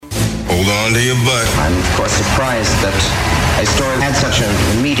Going to your butt. I'm, of course, surprised that a story had such an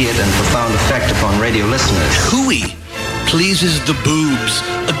immediate and profound effect upon radio listeners. Hooey pleases the boobs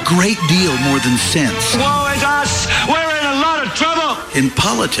a great deal more than sense. Woe is us! We're in a lot of trouble! In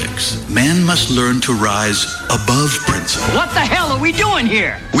politics, man must learn to rise above principle. What the hell are we doing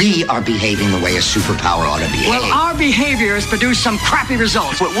here? We are behaving the way a superpower ought to behave. Well, our behavior has produced some crappy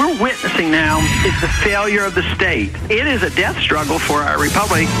results. What we're witnessing now is the failure of the state. It is a death struggle for our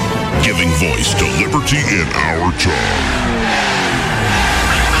republic. Giving voice to liberty in our time.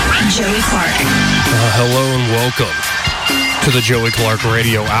 Joey Clark. Hello and welcome to the Joey Clark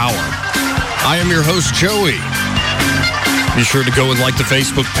Radio Hour. I am your host, Joey. Be sure to go and like the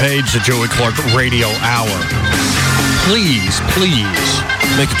Facebook page, the Joey Clark Radio Hour. Please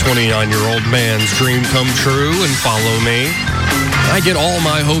make a 29-year-old man's dream come true and follow me. I get all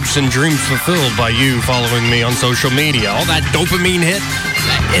my hopes and dreams fulfilled by you following me on social media. All that dopamine hit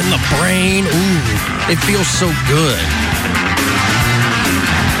in the brain, ooh, it feels so good.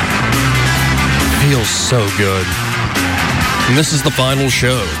 Feels so good. And this is the final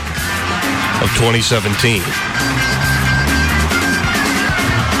show of 2017.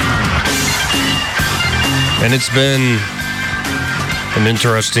 And it's been an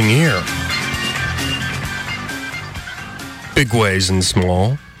interesting year. Big ways and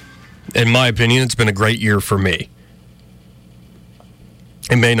small. In my opinion, it's been a great year for me.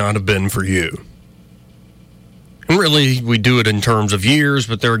 It may not have been for you. And really, we do it in terms of years,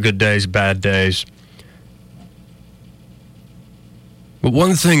 but there are good days, bad days. But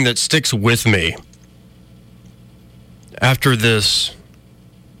one thing that sticks with me after this,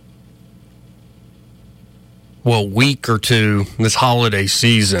 week or two, this holiday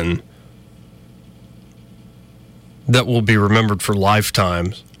season, that will be remembered for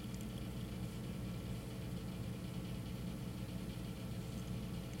lifetimes.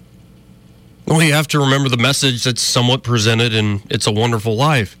 Well, you have to remember the message that's somewhat presented in It's a Wonderful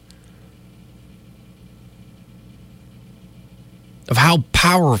Life. Of how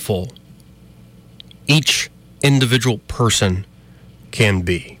powerful each individual person can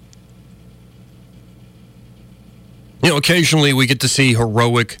be. You know, occasionally we get to see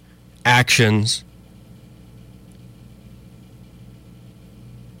heroic actions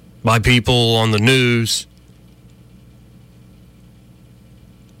by people on the news.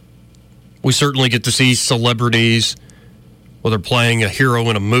 We certainly get to see celebrities, whether playing a hero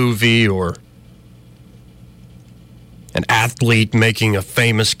in a movie or an athlete making a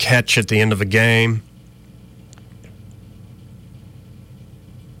famous catch at the end of a game.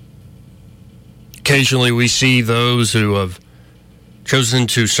 Occasionally we see those who have chosen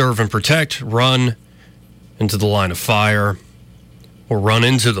to serve and protect run into the line of fire or run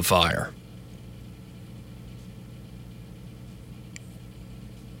into the fire.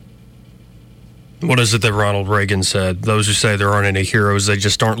 What is it that Ronald Reagan said? Those who say there aren't any heroes, they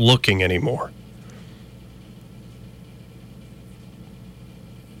just aren't looking anymore.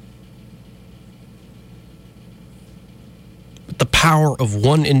 But the power of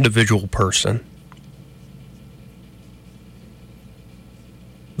one individual person,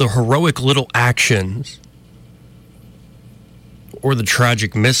 the heroic little actions or the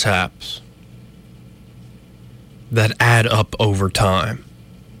tragic mishaps that add up over time,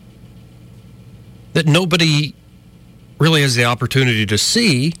 that nobody really has the opportunity to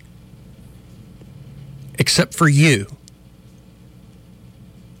see except for you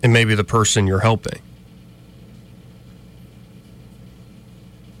and maybe the person you're helping.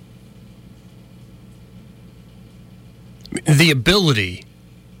 The ability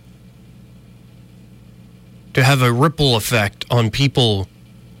to have a ripple effect on people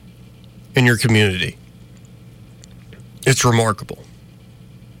in your community, it's remarkable.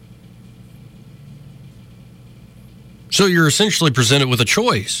 So you're essentially presented with a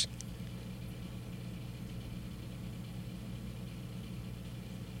choice.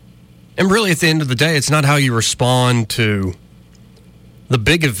 And really, at the end of the day, it's not how you respond to the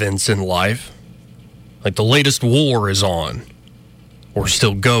big events in life, like the latest war is on or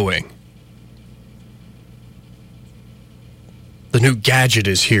still going. The new gadget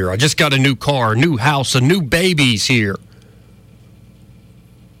is here. I just got a new car, a new house, a new baby's here.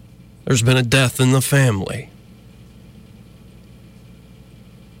 There's been a death in the family.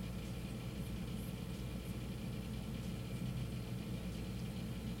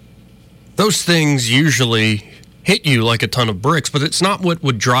 Those things usually hit you like a ton of bricks, but it's not what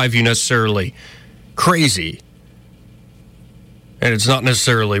would drive you necessarily crazy. And it's not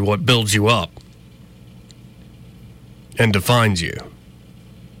necessarily what builds you up and defines you.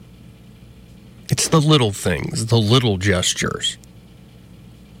 It's the little things, the little gestures.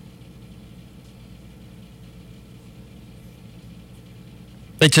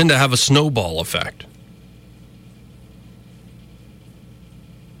 They tend to have a snowball effect.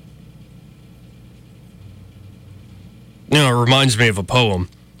 You know, it reminds me of a poem.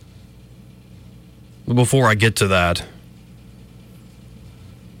 But before I get to that,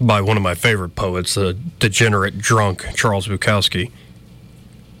 by one of my favorite poets, the degenerate drunk Charles Bukowski.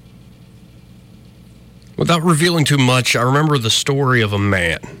 Without revealing too much, I remember the story of a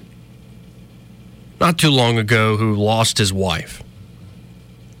man not too long ago who lost his wife.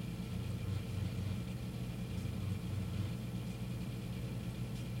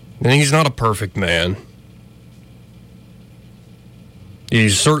 And he's not a perfect man.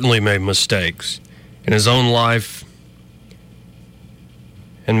 He's certainly made mistakes in his own life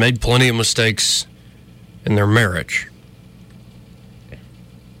and made plenty of mistakes in their marriage.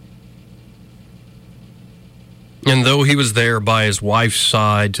 And though he was there by his wife's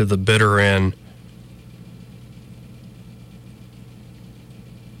side to the bitter end,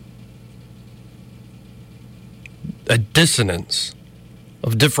 a dissonance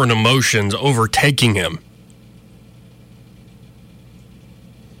of different emotions overtaking him.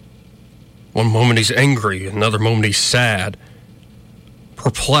 One moment he's angry, another moment he's sad,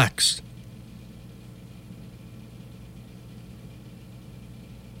 perplexed.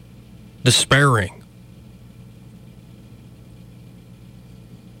 Despairing.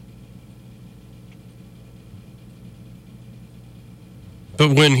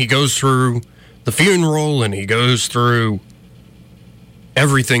 But when he goes through the funeral and he goes through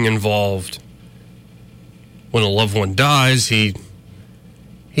everything involved, when a loved one dies, he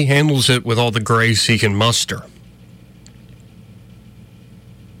handles it with all the grace he can muster.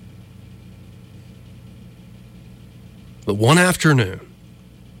 But one afternoon,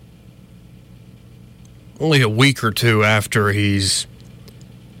 only a week or two after he's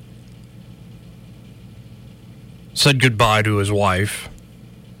said goodbye to his wife,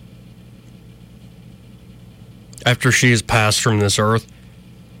 after she has passed from this earth,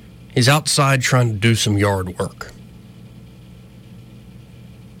 he's outside trying to do some yard work.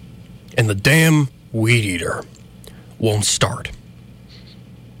 And the damn weed eater won't start.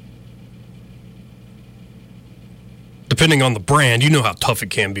 Depending on the brand, you know how tough it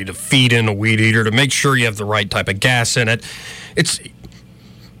can be to feed in a weed eater, to make sure you have the right type of gas in it.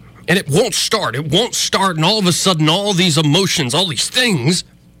 And it won't start. It won't start, and all of a sudden, all these emotions, all these things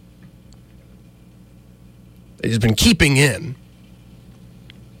that he's been keeping in,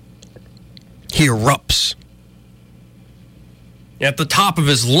 he erupts at the top of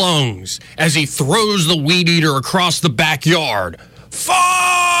his lungs as he throws the weed eater across the backyard. Fudge!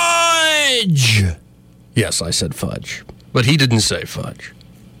 Yes, I said fudge, but he didn't say fudge.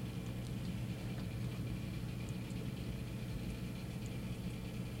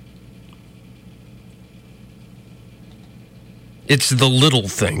 It's the little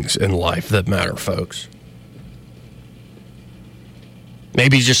things in life that matter, folks.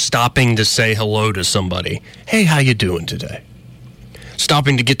 Maybe just stopping to say hello to somebody. Hey, how you doing today?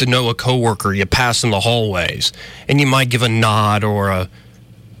 Stopping to get to know a coworker you pass in the hallways, and you might give a nod or a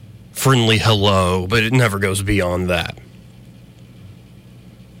friendly hello, but it never goes beyond that.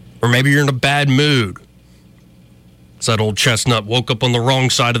 Or maybe you're in a bad mood. It's that old chestnut woke up on the wrong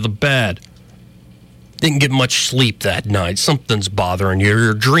side of the bed. Didn't get much sleep that night. Something's bothering you.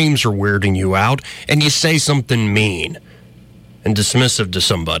 Your dreams are weirding you out, and you say something mean and dismissive to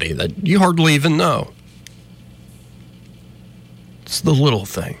somebody that you hardly even know. It's the little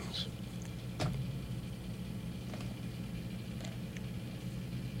things.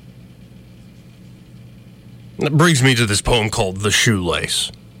 That brings me to this poem called The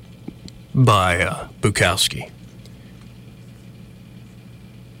Shoelace by Bukowski.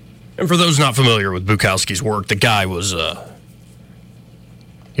 And for those not familiar with Bukowski's work, the guy was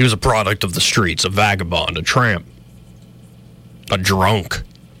he was a product of the streets, a vagabond, a tramp, a drunk,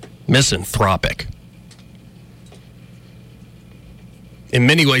 misanthropic. In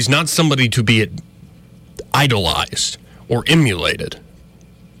many ways, not somebody to be idolized or emulated,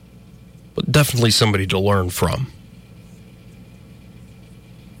 but definitely somebody to learn from.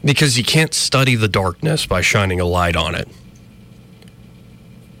 Because you can't study the darkness by shining a light on it.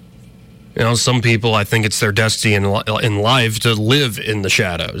 You know, some people, I think it's their destiny in life to live in the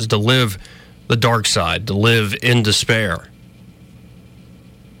shadows, to live the dark side, to live in despair,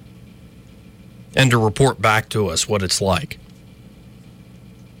 and to report back to us what it's like.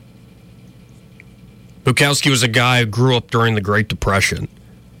 Bukowski was a guy who grew up during the Great Depression.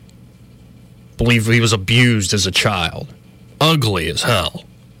 Believe he was abused as a child. Ugly as hell.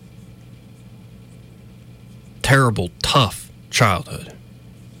 Terrible, tough childhood.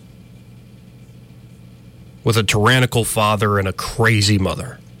 with a tyrannical father and a crazy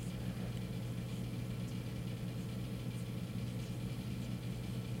mother.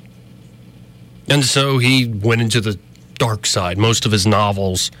 And so he went into the dark side. Most of his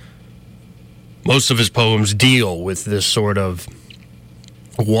novels, most of his poems deal with this sort of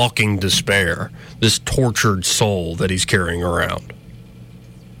walking despair, this tortured soul that he's carrying around.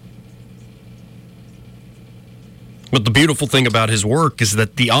 But the beautiful thing about his work is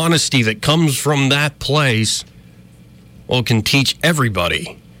that the honesty that comes from that place, well, can teach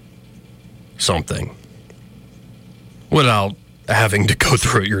everybody something without having to go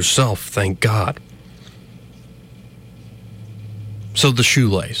through it yourself, thank God. So the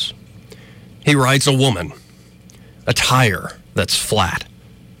shoelace. He writes a woman, a tire that's flat,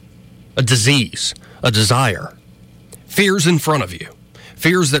 a disease, a desire, fears in front of you,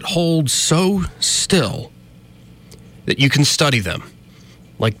 fears that hold so still that you can study them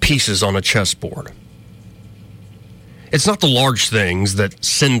like pieces on a chessboard. It's not the large things that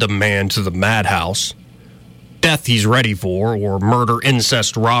send a man to the madhouse, death he's ready for, or murder,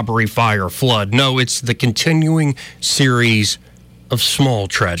 incest, robbery, fire, flood. No, it's the continuing series of small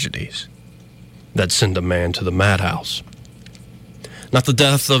tragedies that send a man to the madhouse. Not the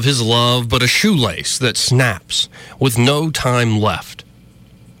death of his love, but a shoelace that snaps with no time left.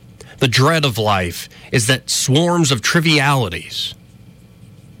 The dread of life is that swarms of trivialities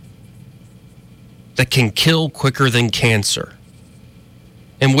that can kill quicker than cancer,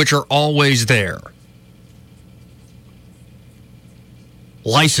 and which are always there.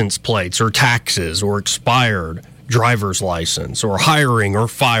 License plates or taxes or expired driver's license or hiring or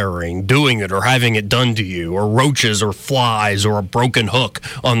firing, doing it or having it done to you, or roaches or flies or a broken hook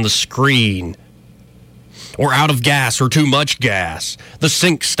on the screen, or out of gas or too much gas, the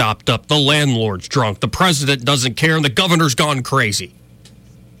sink stopped up, the landlord's drunk, the president doesn't care, and the governor's gone crazy.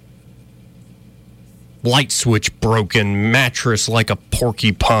 Light switch broken, mattress like a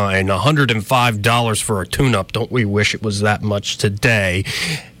porcupine, $105 for a tune-up. Don't we wish it was that much today?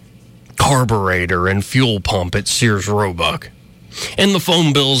 Carburetor and fuel pump at Sears Roebuck. And the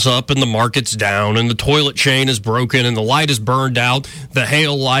phone bill's up and the market's down and the toilet chain is broken and the light is burned out, the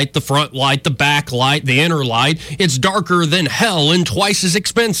hail light, the front light, the back light, the inner light. It's darker than hell and twice as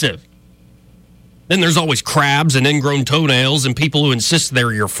expensive. Then there's always crabs and ingrown toenails and people who insist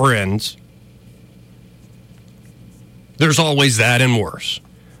they're your friends. There's always that and worse.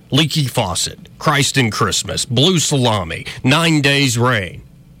 Leaky faucet, Christ and Christmas, blue salami, 9 days rain.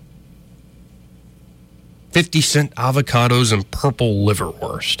 50-cent avocados and purple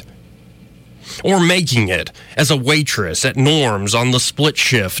liverwurst. Or making it as a waitress at Norm's on the split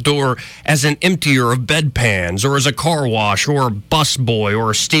shift, or as an emptier of bedpans, or as a car wash, or a busboy,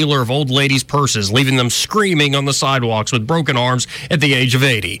 or a stealer of old ladies' purses, leaving them screaming on the sidewalks with broken arms at the age of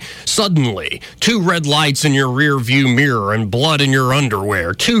 80. Suddenly, 2 red lights in your rear view mirror and blood in your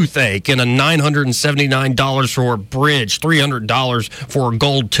underwear, toothache and a $979 for a bridge, $300 for a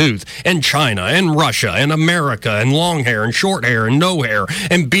gold tooth, and China, and Russia, and America, and long hair, and short hair, and no hair,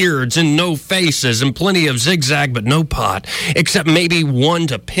 and beards, and no faces, and plenty of zigzag but no pot, except maybe one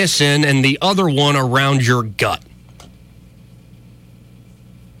to piss in and the other one around your gut.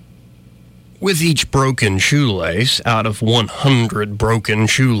 With each broken shoelace, out of 100 broken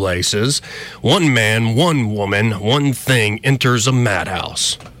shoelaces, one man, one woman, one thing enters a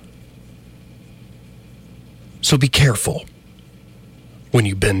madhouse. So be careful when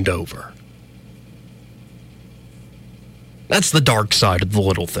you bend over. That's the dark side of the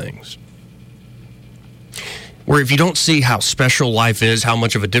little things. Where if you don't see how special life is, how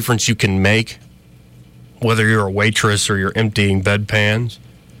much of a difference you can make, whether you're a waitress or you're emptying bedpans,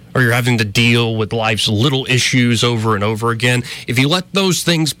 or you're having to deal with life's little issues over and over again, if you let those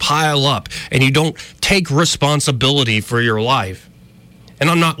things pile up and you don't take responsibility for your life, and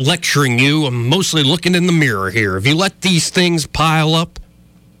I'm not lecturing you, I'm mostly looking in the mirror here, if you let these things pile up,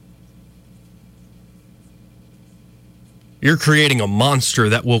 you're creating a monster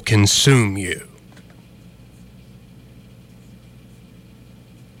that will consume you.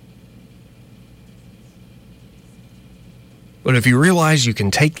 But if you realize you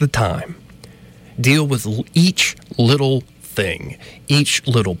can take the time, deal with each little thing, each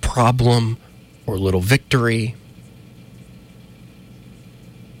little problem or little victory,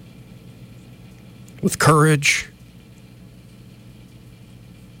 with courage,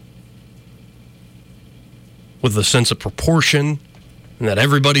 with a sense of proportion, and that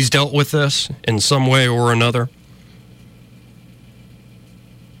everybody's dealt with this in some way or another,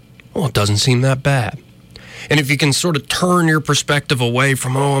 well, it doesn't seem that bad. And if you can sort of turn your perspective away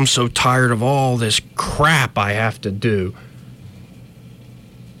from, oh, I'm so tired of all this crap I have to do,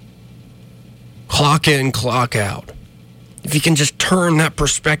 clock in, clock out, if you can just turn that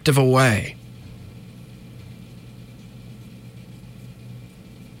perspective away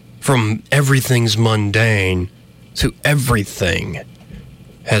from everything's mundane to everything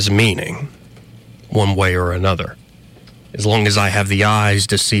has meaning, one way or another. As long as I have the eyes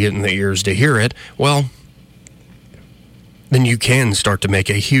to see it and the ears to hear it, well, then you can start to make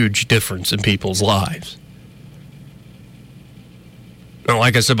a huge difference in people's lives. Now,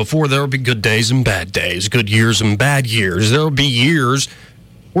 like I said before, there will be good days and bad days, good years and bad years. There will be years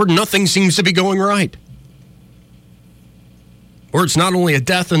where nothing seems to be going right. Where it's not only a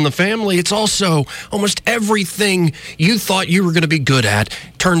death in the family, it's also almost everything you thought you were going to be good at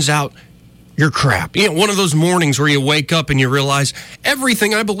turns out you're crap. You know, one of those mornings where you wake up and you realize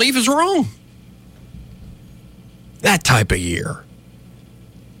everything I believe is wrong. That type of year.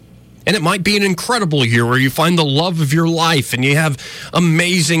 And it might be an incredible year where you find the love of your life and you have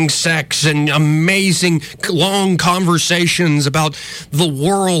amazing sex and amazing long conversations about the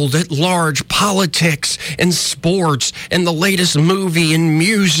world at large, politics and sports and the latest movie and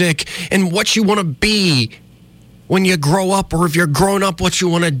music and what you want to be when you grow up, or if you're grown up, what you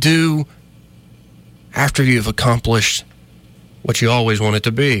want to do after you've accomplished what you always wanted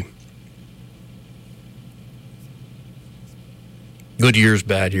to be. Good years,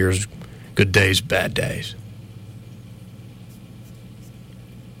 bad years, good days, bad days.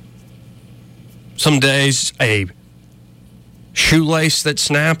 Some days, a shoelace that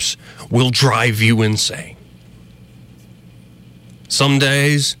snaps will drive you insane. Some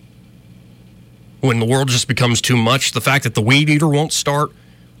days, when the world just becomes too much, the fact that the weed eater won't start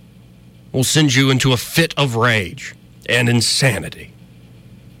will send you into a fit of rage and insanity.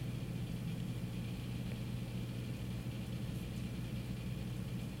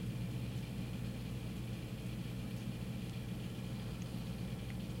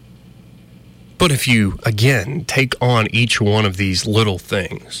 But if you, again, take on each one of these little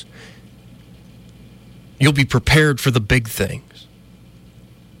things, you'll be prepared for the big things.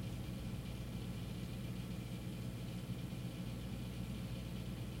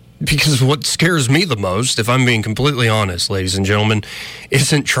 Because what scares me the most, if I'm being completely honest, ladies and gentlemen,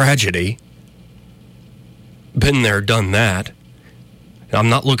 isn't tragedy. Been there, done that. I'm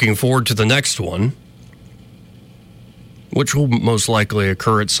not looking forward to the next one, which will most likely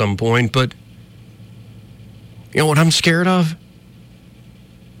occur at some point, but you know what I'm scared of?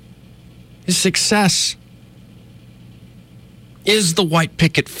 Is success. Is the white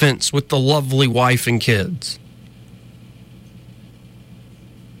picket fence with the lovely wife and kids.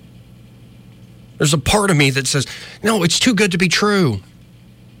 There's a part of me that says, no, it's too good to be true.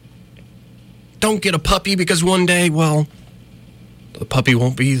 Don't get a puppy because one day, well, the puppy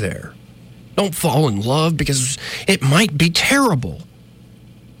won't be there. Don't fall in love because it might be terrible.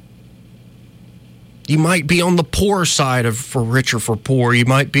 You might be on the poor side of for rich or for poor. You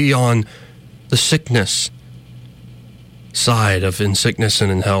might be on the sickness side of in sickness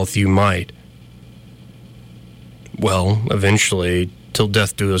and in health. You might. Well, eventually, till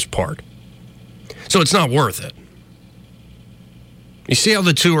death do us part. So it's not worth it. You see how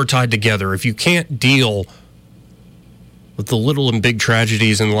the two are tied together. If you can't deal with the little and big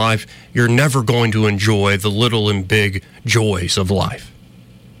tragedies in life, you're never going to enjoy the little and big joys of life.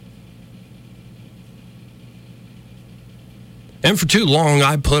 And for too long,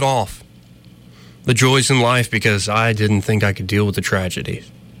 I put off the joys in life because I didn't think I could deal with the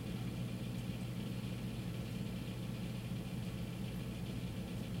tragedies.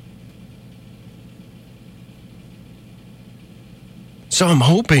 So I'm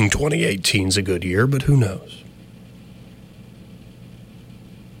hoping 2018 is a good year, but who knows?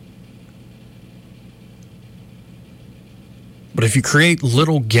 But if you create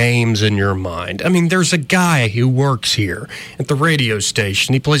little games in your mind, I mean, there's a guy who works here at the radio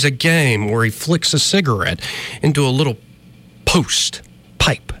station. He plays a game where he flicks a cigarette into a little post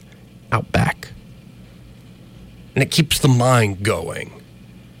pipe out back. And it keeps the mind going.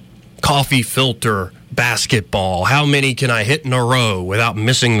 Coffee filter, basketball. How many can I hit in a row without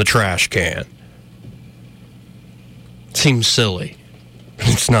missing the trash can? Seems silly.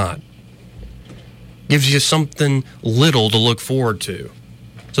 It's not. Gives you something little to look forward to,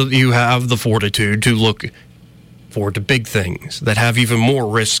 so that you have the fortitude to look forward to big things that have even more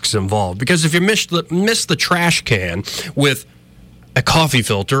risks involved. Because if you miss the trash can with a coffee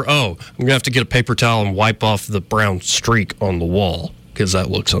filter, I'm going to have to get a paper towel and wipe off the brown streak on the wall, because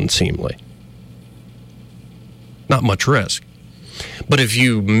that looks unseemly. Not much risk. But if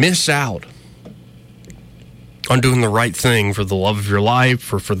you miss out on doing the right thing for the love of your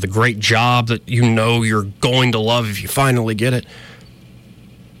life, or for the great job that you know you're going to love if you finally get it,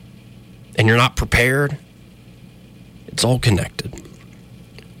 and you're not prepared, it's all connected.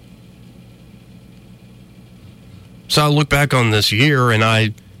 So I look back on this year, and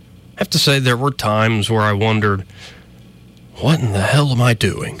I have to say there were times where I wondered, what in the hell am I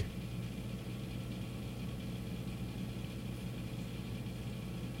doing?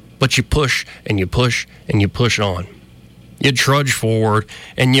 But you push, and you push, and you push on. You trudge forward,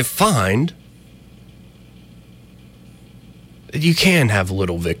 and you find that you can have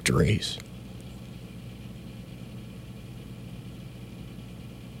little victories.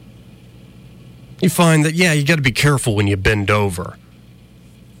 You find that, yeah, you got to be careful when you bend over.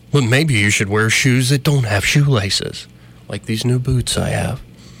 But maybe you should wear shoes that don't have shoelaces, like these new boots I have.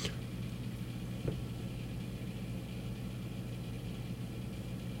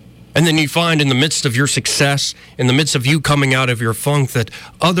 And then you find in the midst of your success, in the midst of you coming out of your funk, that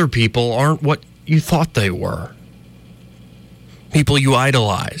other people aren't what you thought they were. People you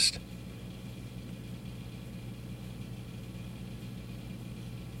idolized.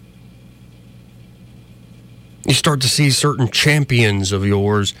 You start to see certain champions of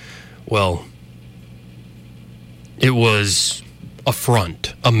yours. Well, it was a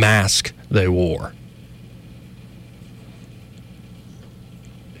front, a mask they wore.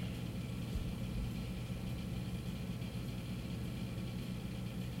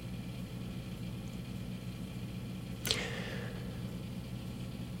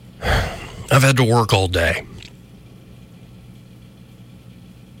 I've had to work all day.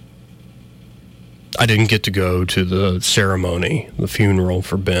 I didn't get to go to the ceremony, the funeral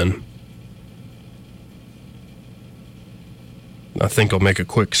for Ben. I think I'll make a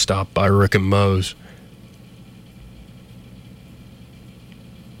quick stop by Rick and Moe's.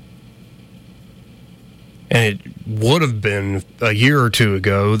 And it would have been a year or two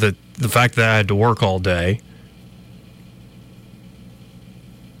ago that the fact that I had to work all day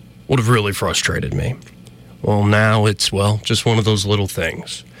would have really frustrated me. Well, now it's, just one of those little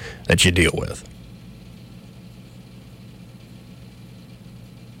things that you deal with.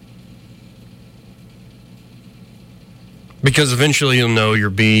 Because eventually you'll know you'll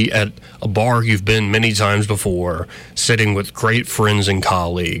be at a bar you've been many times before, sitting with great friends and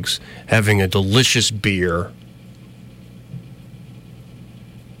colleagues, having a delicious beer.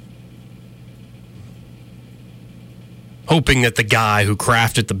 Hoping that the guy who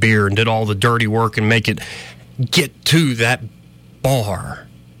crafted the beer and did all the dirty work and make it get to that bar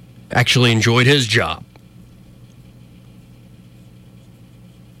actually enjoyed his job.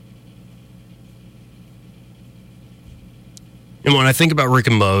 And when I think about Rick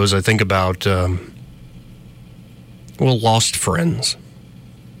and Moe's, I think about, lost friends.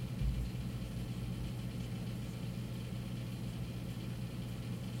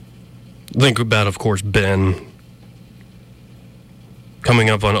 Think about, of course, Ben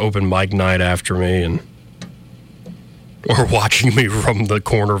coming up on open mic night after me or watching me from the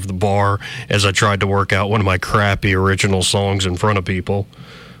corner of the bar as I tried to work out one of my crappy original songs in front of people.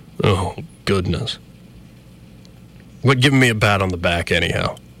 Oh, goodness. But giving me a pat on the back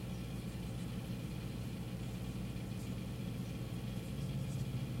anyhow.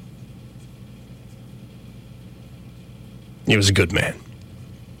 He was a good man.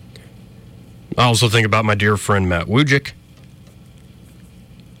 I also think about my dear friend Matt Wujcik.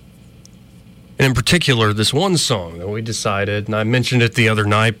 And in particular, this one song that we decided, and I mentioned it the other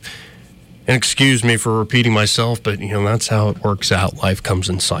night, and excuse me for repeating myself, but, that's how it works out. Life comes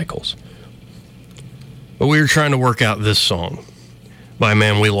in cycles. But we were trying to work out this song by a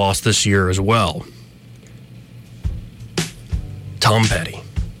man we lost this year as well. Tom Petty.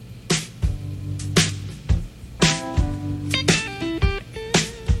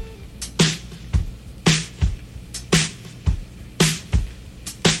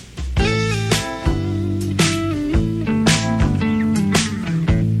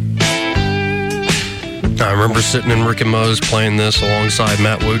 I remember sitting in Rick and Moe's playing this alongside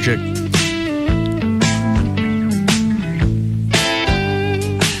Matt Wujcik.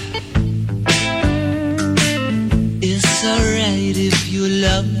 It's alright if you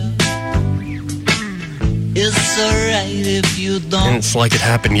love me. It's alright if you don't. And it's like it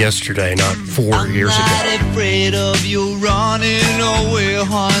happened yesterday, not 4 years ago. I'm not afraid of you running away,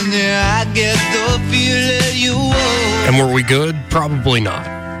 honey. I get the feeling you won't. And were we good? Probably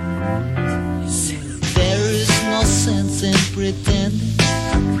not. Sense in pretending.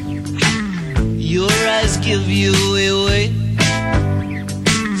 Your eyes give you away.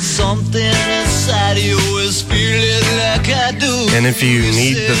 Something inside you is feeling like I do. And if you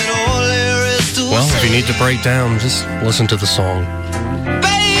need if you need to break down, just listen to the song.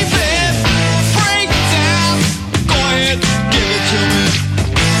 Baby, break down. Go ahead, give it to me.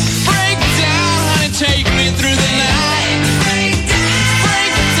 Break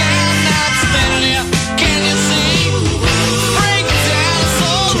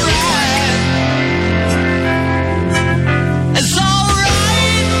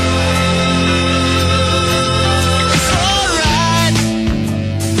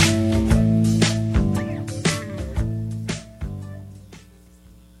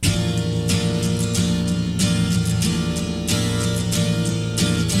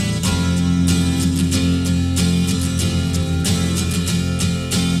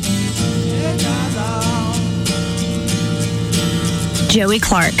Joey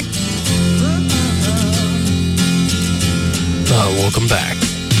Clark. Welcome back.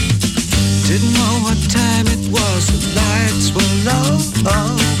 Didn't know what time it was, the lights were low.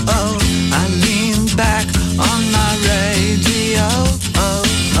 I leaned back on my radio.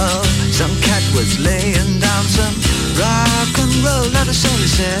 Some cat was laying down some rock and roll, not a soul, he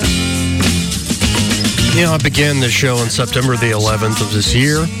said. You know, I began this show on September the 11th of this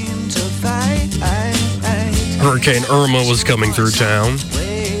year. Hurricane Irma was coming through town.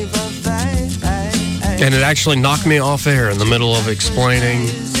 And it actually knocked me off air in the middle of explaining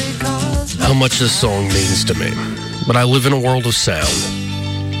how much this song means to me. But I live in a world of sound.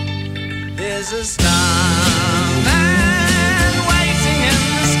 There's a starman waiting in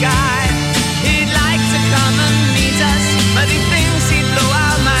the sky. He'd like to come and meet us, but he thinks he'd blow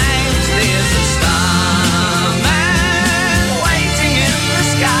our minds. There's a starman waiting in the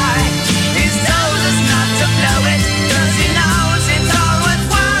sky. He's told us not to blow it, 'cause he knows it's all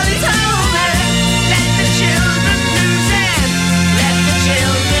worthwhile. He told me, let the children lose it, let the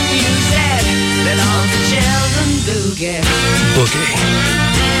children use it, let all the children boogie. Boogie.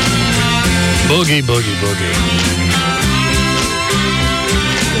 Boogie, boogie, boogie.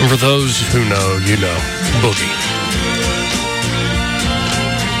 And for those who know, you know, boogie.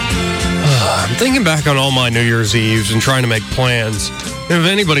 I'm thinking back on all my New Year's Eves and trying to make plans. And if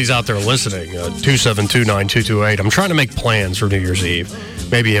anybody's out there listening, 272-9228, I'm trying to make plans for New Year's Eve.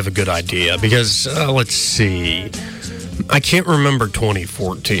 Maybe you have a good idea because, let's see. I can't remember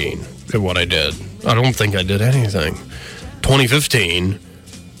 2014 and what I did. I don't think I did anything. 2015,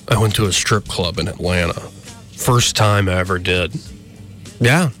 I went to a strip club in Atlanta. First time I ever did.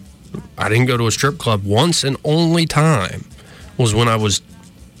 Yeah, I didn't go to a strip club once, and only time was when I was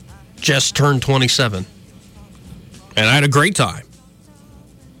just turned 27. And I had a great time.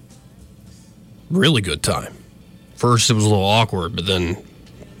 Really good time. First, it was a little awkward, but then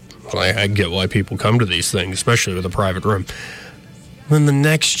I get why people come to these things, especially with a private room. Then the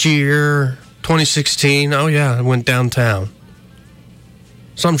next year, 2016, oh yeah, I went downtown.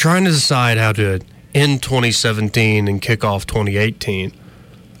 So I'm trying to decide how to end 2017 and kick off 2018.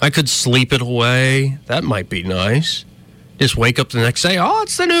 I could sleep it away. That might be nice. Just wake up the next day, oh,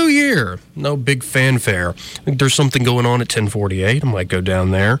 it's the new year. No big fanfare. I think there's something going on at 1048. I might go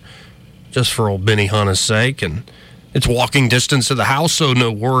down there just for old Benny Hanna's sake. And it's walking distance to the house, so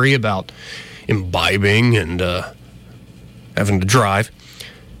no worry about imbibing and having to drive.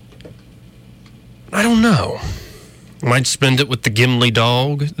 I don't know. Might spend it with the Gimli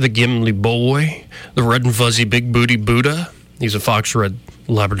dog, the Gimli boy, the red and fuzzy big booty Buddha. He's a fox red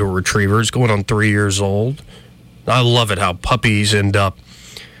Labrador retriever. He's going on 3 years old. I love it how puppies end up,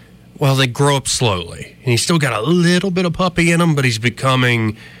 well, they grow up slowly. And he's still got a little bit of puppy in him, but he's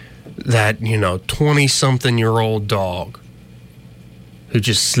becoming that, 20-something-year-old dog who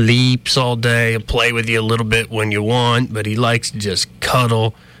just sleeps all day and play with you a little bit when you want, but he likes to just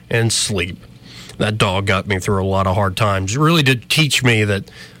cuddle and sleep. That dog got me through a lot of hard times. It really did teach me that,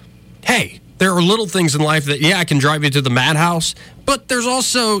 hey, there are little things in life that, yeah, I can drive you to the madhouse, but there's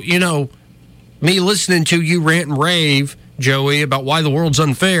also, me listening to you rant and rave, Joey, about why the world's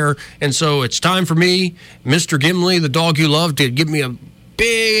unfair, and so it's time for me, Mr. Gimli, the dog you love, to give me a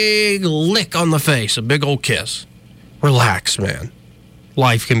big lick on the face, a big old kiss. Relax, man.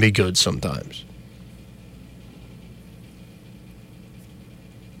 Life can be good sometimes.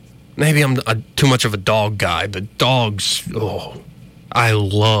 Maybe I'm too much of a dog guy, but dogs, I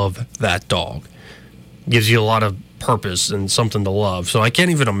love that dog. Gives you a lot of purpose and something to love. So I can't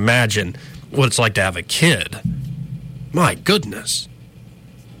even imagine what it's like to have a kid. My goodness.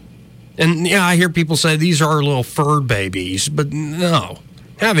 And yeah, I hear people say these are little fur babies, but no.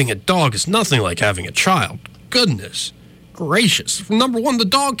 Having a dog is nothing like having a child. Goodness gracious. Number one, the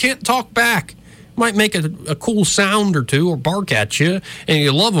dog can't talk back. Might make a cool sound or two or bark at you, and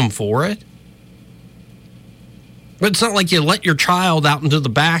you love them for it. But it's not like you let your child out into the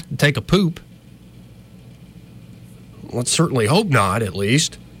back to take a poop. Let's certainly hope not, at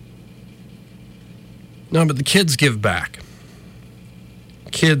least. No, but the kids give back.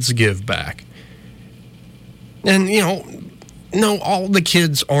 Kids give back. And, no, all the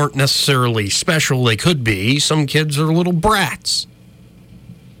kids aren't necessarily special. They could be. Some kids are little brats.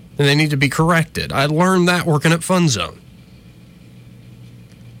 And they need to be corrected. I learned that working at Fun Zone.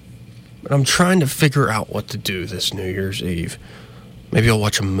 But I'm trying to figure out what to do this New Year's Eve. Maybe I'll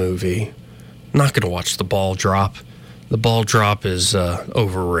watch a movie. I'm not going to watch The Ball Drop. The Ball Drop is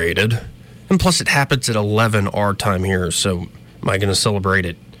overrated. And plus, it happens at 11 our time here, so am I going to celebrate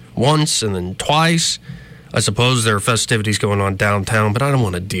it once and then twice? I suppose there are festivities going on downtown, but I don't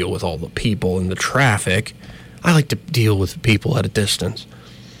want to deal with all the people and the traffic. I like to deal with people at a distance.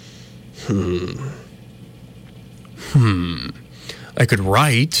 I could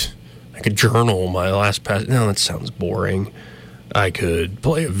write. I could journal my last past. No, that sounds boring. I could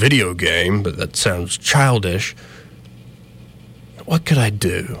play a video game, but that sounds childish. What could I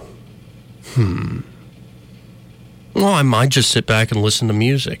do? Well, I might just sit back and listen to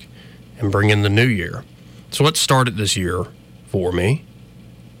music and bring in the new year. So what started this year for me?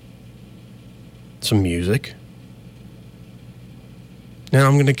 Some music. Now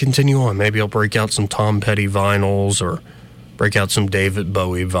I'm going to continue on. Maybe I'll break out some Tom Petty vinyls or break out some David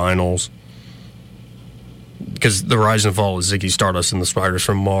Bowie vinyls. Because The Rise and Fall of Ziggy Stardust and the Spiders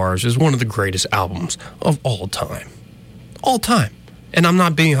from Mars is one of the greatest albums of all time. All time. And I'm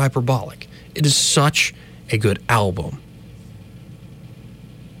not being hyperbolic. It is such a good album.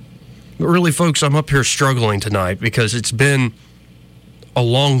 But really, folks, I'm up here struggling tonight because it's been a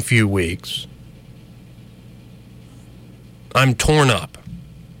long few weeks. I'm torn up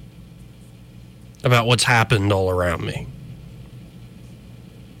about what's happened all around me.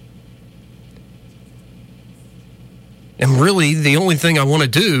 And really, the only thing I want to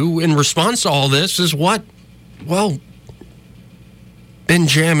do in response to all this is what? Well,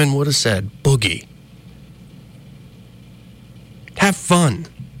 Benjamin would have said, boogie. Have fun.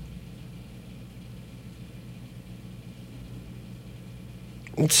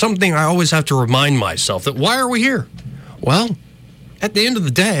 It's something I always have to remind myself that why are we here? Well, at the end of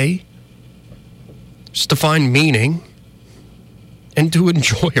the day, it's to find meaning and to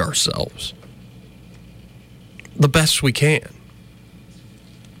enjoy ourselves the best we can.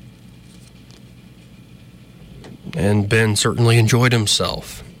 And Ben certainly enjoyed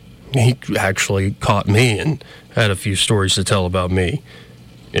himself. He actually caught me and had a few stories to tell about me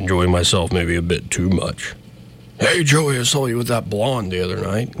enjoying myself maybe a bit too much. Hey, Joey, I saw you with that blonde the other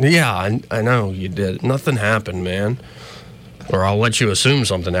night. Yeah, I know you did. Nothing happened, man. Or I'll let you assume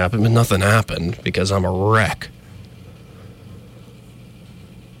something happened, but nothing happened because I'm a wreck.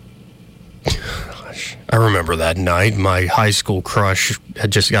 Gosh, I remember that night. My high school crush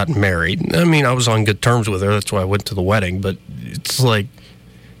had just gotten married. I mean, I was on good terms with her. That's why I went to the wedding. But it's like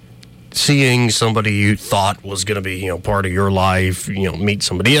seeing somebody you thought was going to be, part of your life, meet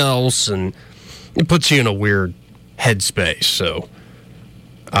somebody else, and it puts you in a weird headspace. So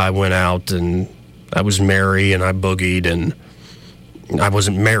I went out and I was merry and I boogied, and I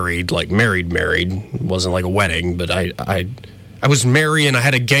wasn't married, like married. It wasn't like a wedding, but I was merry and I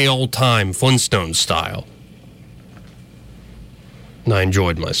had a gay old time, Flintstones style. And I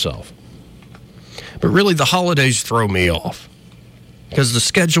enjoyed myself. But really, the holidays throw me off because the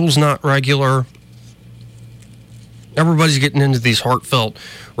schedule's not regular. Everybody's getting into these heartfelt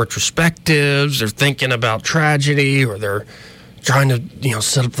retrospectives. They're thinking about tragedy, or they're trying to,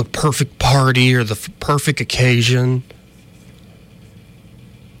 set up the perfect party or the perfect occasion.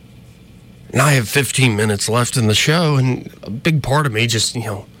 And I have 15 minutes left in the show, and a big part of me just,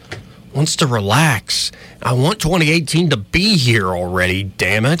 wants to relax. I want 2018 to be here already,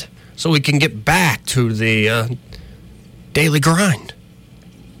 damn it, so we can get back to the daily grind.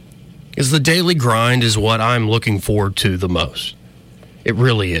 Because the daily grind is what I'm looking forward to the most. It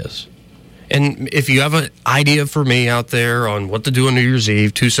really is. And if you have an idea for me out there on what to do on New Year's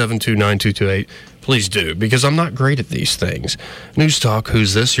Eve, 272-9228, please do, because I'm not great at these things. News Talk,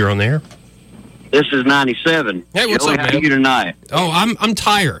 who's this? You're on the air? This is 97. Hey, what's up, man? How are you tonight? Oh, I'm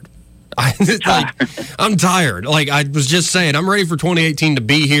tired. I'm tired. Like I was just saying, I'm ready for 2018 to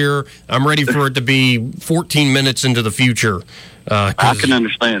be here. I'm ready for it to be 14 minutes into the future. I can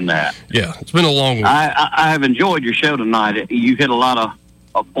understand that. Yeah, it's been a long week. I have enjoyed your show tonight. You hit a lot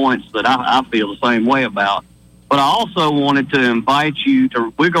of points that I feel the same way about. But I also wanted to invite you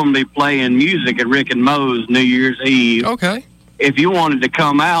to, we're going to be playing music at Rick and Moe's New Year's Eve. Okay. If you wanted to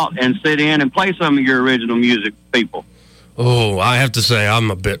come out and sit in and play some of your original music, people. Oh, I have to say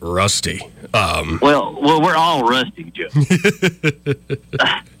I'm a bit rusty. Well, we're all rusty, Joe.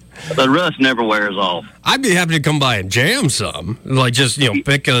 The rust never wears off. I'd be happy to come by and jam some, like just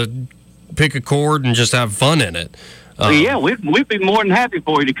pick a chord and just have fun in it. Yeah, we'd be more than happy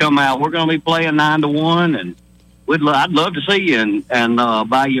for you to come out. We're going to be playing 9 to 1, and I'd love to see you and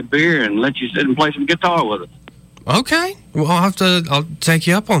buy you a beer and let you sit and play some guitar with us. Okay, well I'll take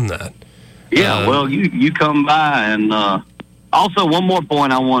you up on that. Yeah, well you come by, and also one more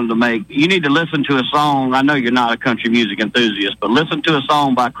point I wanted to make. You need to listen to a song. I know you're not a country music enthusiast, but listen to a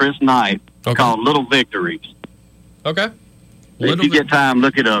song by Chris Knight called "Little Victories." Okay. If you get time,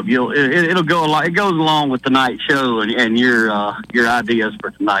 look it up. It'll go along. It goes along with tonight's show and your ideas for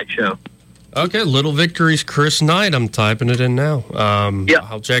tonight's show. Okay, Little Victories, Chris Knight. I'm typing it in now. Yeah,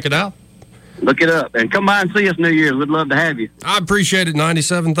 I'll check it out. Look it up. And come by and see us New Year's. We'd love to have you. I appreciate it,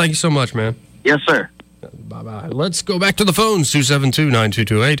 97. Thank you so much, man. Yes, sir. Bye-bye. Let's go back to the phones,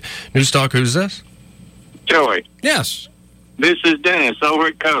 272-9228. Newstalk, who's this? Joey. Yes. This is Dennis over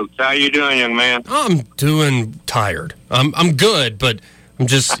at Coates. How you doing, young man? I'm doing tired. I'm good, but I'm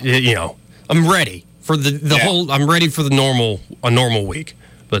just, I'm ready for the whole, I'm ready for a normal week.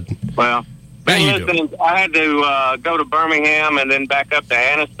 But well, I had to go to Birmingham and then back up to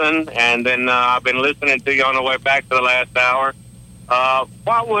Anniston, and then I've been listening to you on the way back to the last hour.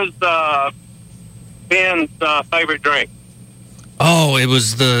 What was Ben's favorite drink? Oh, it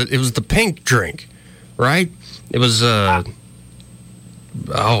was the pink drink, right? It was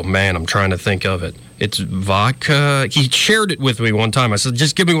oh man, I'm trying to think of it. It's vodka. He shared it with me one time. I said,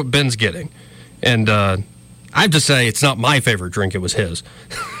 just give me what Ben's getting. And I have to say, it's not my favorite drink. It was his.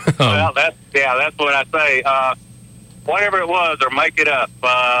 Well, that's what I say. Whatever it was, or make it up.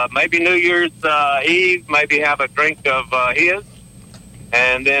 Maybe New Year's Eve, maybe have a drink of his,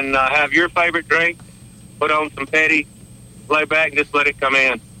 and then have your favorite drink, put on some petty, lay back, and just let it come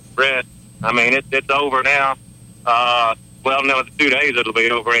in. Rest. I mean, it's over now. Well, no, 2 days it'll be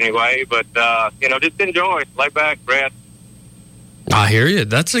over anyway, but, just enjoy. Lay back, rest. I hear you.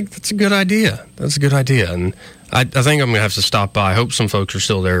 That's a good idea. That's a good idea. And I think I'm going to have to stop by. I hope some folks are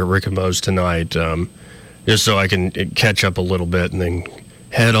still there at Rick and Mo's tonight, just so I can catch up a little bit and then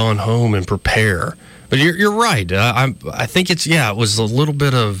head on home and prepare. But you're right. I think it was a little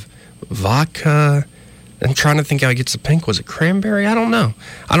bit of vodka. I'm trying to think how he gets the pink. Was it cranberry? I don't know.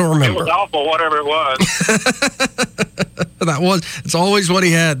 I don't remember. It was awful, whatever it was. It's always what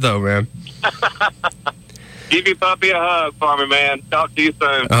he had, though, man. Give your puppy a hug for me, man. Talk to you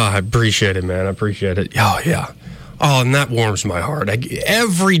soon. Oh, I appreciate it, man. I appreciate it. Oh, yeah. Oh, and that warms my heart.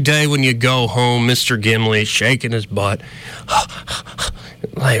 Every day when you go home, Mr. Gimli shaking his butt.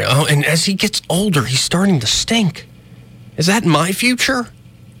 And as he gets older, he's starting to stink. Is that my future?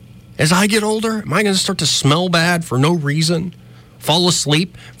 As I get older, am I going to start to smell bad for no reason? Fall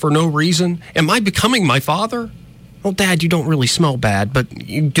asleep for no reason? Am I becoming my father? Well, Dad, you don't really smell bad, but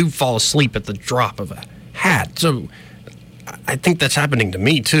you do fall asleep at the drop of a hat. So I think that's happening to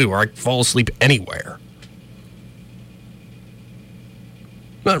me, too, or I fall asleep anywhere.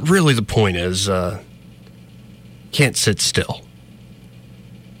 But really the point is, can't sit still.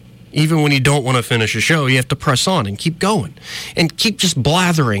 Even when you don't want to finish a show, you have to press on and keep going. And keep just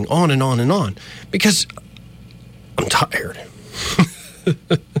blathering on and on and on. Because I'm tired.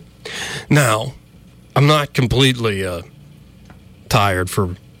 Now, I'm not completely tired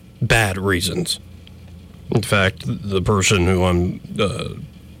for bad reasons. In fact, the person who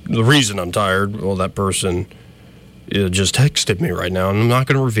the reason I'm tired, well, that person just texted me right now. And I'm not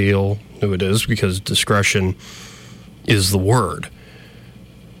going to reveal who it is because discretion is the word.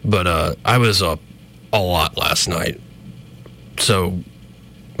 But I was up a lot last night. So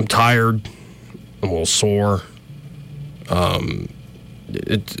I'm tired. I'm a little sore.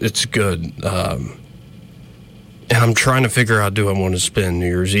 It's good. And I'm trying to figure out, do I want to spend New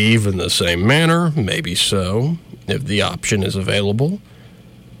Year's Eve in the same manner? Maybe so, if the option is available.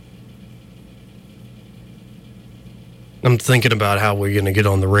 I'm thinking about how we're going to get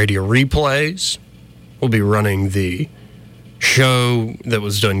on the radio replays. We'll be running the show that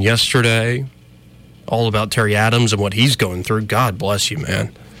was done yesterday, all about Terry Adams and what he's going through. God bless you,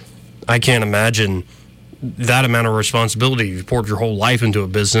 man. I can't imagine that amount of responsibility. You've poured your whole life into a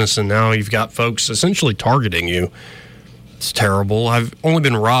business, and now you've got folks essentially targeting you. It's terrible. I've only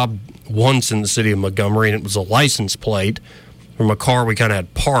been robbed once in the city of Montgomery, and it was a license plate from a car we kind of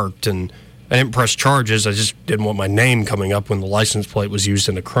had parked, and I didn't press charges. I just didn't want my name coming up when the license plate was used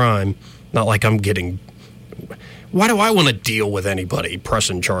in a crime. Not like I'm getting... Why do I want to deal with anybody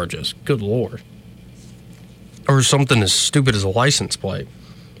pressing charges? Good Lord. Or something as stupid as a license plate.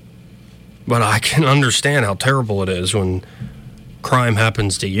 But I can understand how terrible it is when crime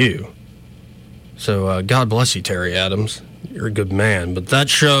happens to you. So God bless you, Terry Adams. You're a good man. But that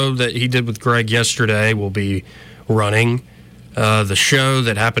show that he did with Greg yesterday will be running. The show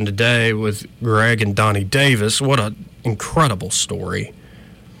that happened today with Greg and Donnie Davis, what an incredible story.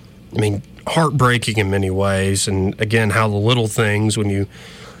 I mean, heartbreaking in many ways, and again, how the little things, when you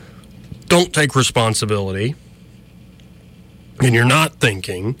don't take responsibility and you're not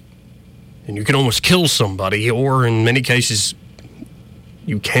thinking, and you can almost kill somebody, or in many cases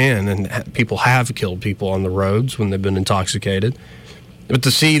you can, and people have killed people on the roads when they've been intoxicated. But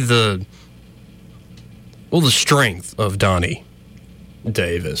to see the strength of Donnie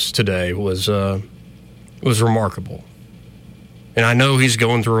Davis today was remarkable. And I know he's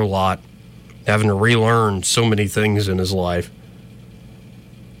going through a lot, having to relearn so many things in his life.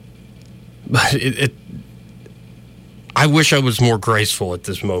 But I wish I was more graceful at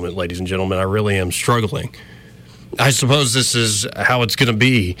this moment, ladies and gentlemen. I really am struggling. I suppose this is how it's going to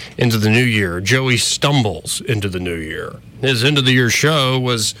be into the new year. Joey stumbles into the new year. His end of the year show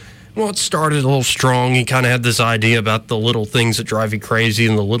was, well, it started a little strong. He kind of had this idea about the little things that drive you crazy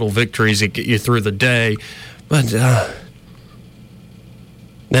and the little victories that get you through the day. But at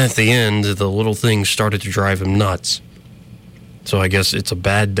the end, the little things started to drive him nuts. So I guess it's a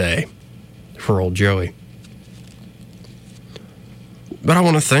bad day for old Joey. But I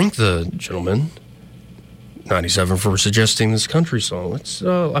want to thank the gentleman, 97, for suggesting this country song.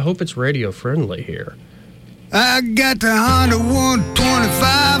 I hope it's radio friendly here. I got the Honda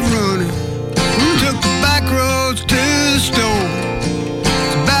 125 running. Took the back roads to the store.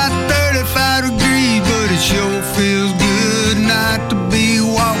 It's about 35 degrees, but it sure feels good not to be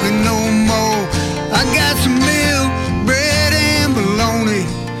walking no more. I got some milk, bread, and bologna,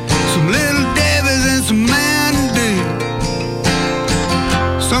 some Little Debbie's and some Mountain Dew.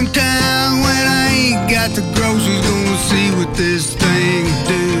 Sometime when I ain't got the groceries, gonna see what this thing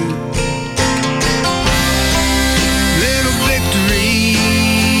do. Little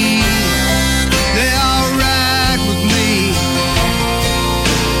victories, they're alright with me.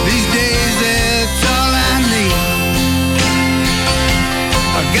 These days that's all I need.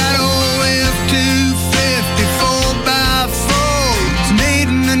 I got old F-250 4x4, it's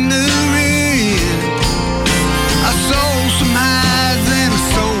needing a new rear end. I sold some hides and I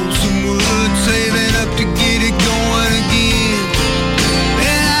sold some wood, saving up to get it going again.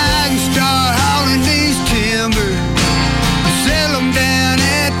 Then I can start hauling these timber and sell them down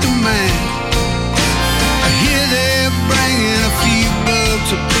at the mine. I hear they're bringing a few bucks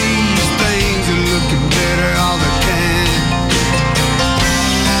a piece. Things are looking better all the time.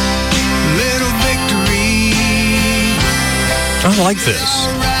 Little victory. I like this.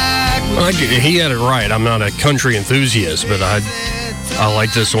 He had it right. I'm not a country enthusiast, but I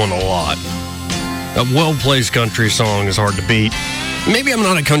like this one a lot. A well-placed country song is hard to beat. Maybe I'm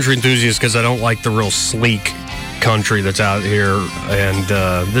not a country enthusiast because I don't like the real sleek country that's out here, and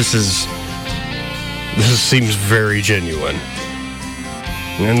this seems very genuine.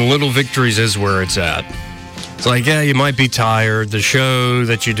 And Little Victories is where it's at. It's like, yeah, you might be tired. The show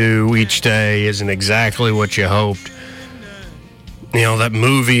that you do each day isn't exactly what you hoped. You know, that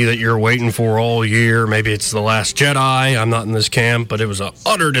movie that you're waiting for all year, maybe it's The Last Jedi. I'm not in this camp, but it was an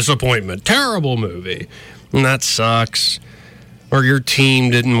utter disappointment. Terrible movie. And that sucks. Or your team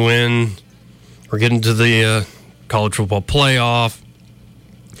didn't win or get into the college football playoff.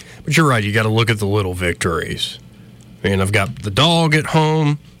 But you're right, you got to look at the little victories. I mean, I've got the dog at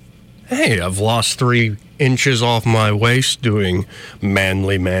home. Hey, I've lost 3 inches off my waist doing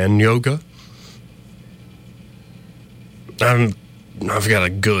manly man yoga. I've got a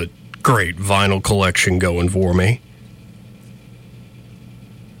great vinyl collection going for me.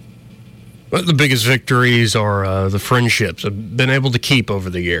 But the biggest victories are the friendships I've been able to keep over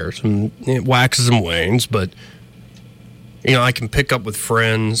the years. And it waxes and wanes, but, you know, I can pick up with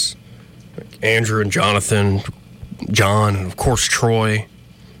friends, like Andrew and Jonathan, John, and of course Troy.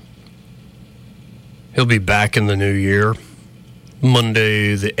 He'll be back in the new year,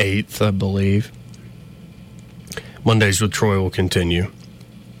 Monday the 8th, I believe. Mondays with Troy will continue.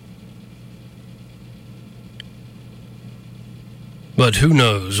 But who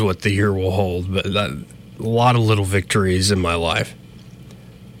knows what the year will hold. But a lot of little victories in my life.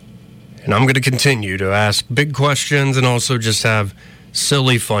 And I'm going to continue to ask big questions and also just have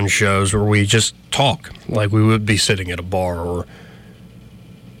silly fun shows where we just talk like we would be sitting at a bar, or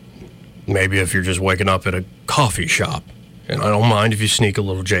maybe if you're just waking up at a coffee shop. And I don't mind if you sneak a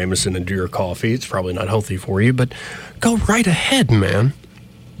little Jameson into your coffee. It's probably not healthy for you, but go right ahead, man.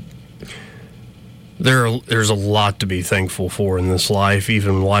 There's a lot to be thankful for in this life,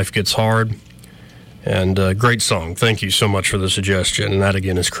 even when life gets hard. And great song. Thank you so much for the suggestion. And that,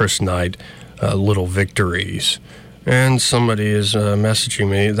 again, is Chris Knight, Little Victories. And somebody is messaging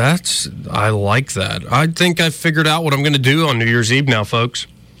me. I like that. I think I figured out what I'm going to do on New Year's Eve now, folks.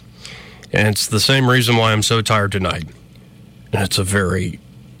 And it's the same reason why I'm so tired tonight. And it's a very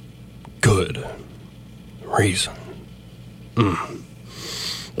good reason. I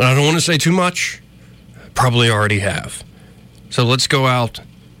don't want to say too much. Probably already have. So let's go out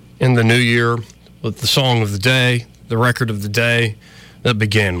in the new year with the song of the day, the record of the day that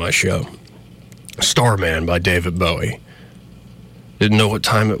began my show. Starman by David Bowie. Didn't know what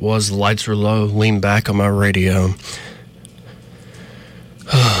time it was. The lights were low. Leaned back on my radio.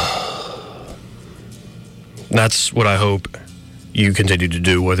 That's what I hope you continue to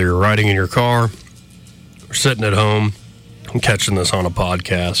do, whether you're riding in your car or sitting at home and catching this on a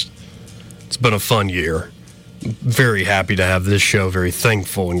podcast. It's been a fun year. Very happy to have this show, very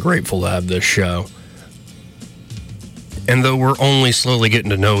thankful and grateful to have this show. And though we're only slowly getting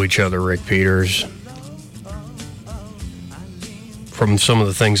to know each other, Rick Peters, from some of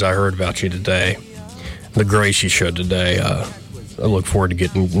the things I heard about you today, the grace you showed today, I look forward to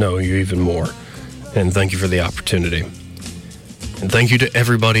getting to know you even more. And thank you for the opportunity. And thank you to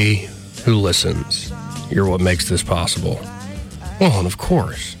everybody who listens. You're what makes this possible. Well, and of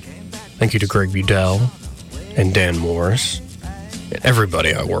course, thank you to Greg Budell and Dan Morris and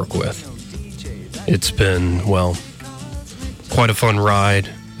everybody I work with. It's been, well, quite a fun ride,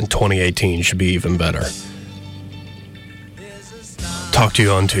 and 2018 should be even better. Talk to you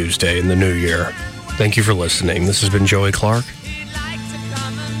on Tuesday in the new year. Thank you for listening. This has been Joey Clark.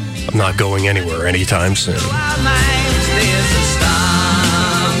 I'm not going anywhere anytime soon.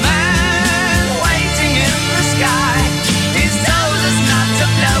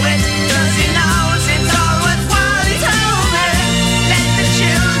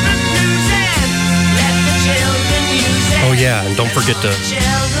 Oh yeah, and don't forget to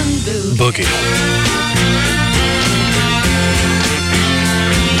boogie.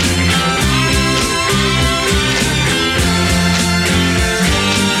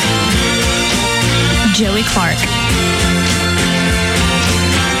 Joey Clark.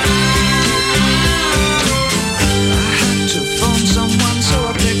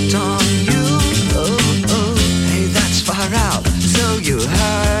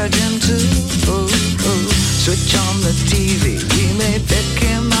 Switch on the TV, we may pick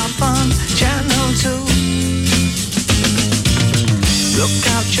him up on channel 2. Look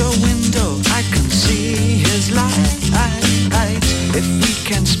out your window, I can see his light. If we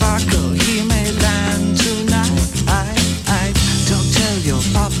can sparkle, he may land tonight. Don't tell your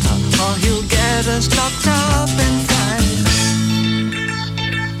papa, or he'll get us locked up inside.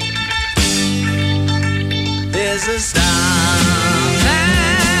 There's a star.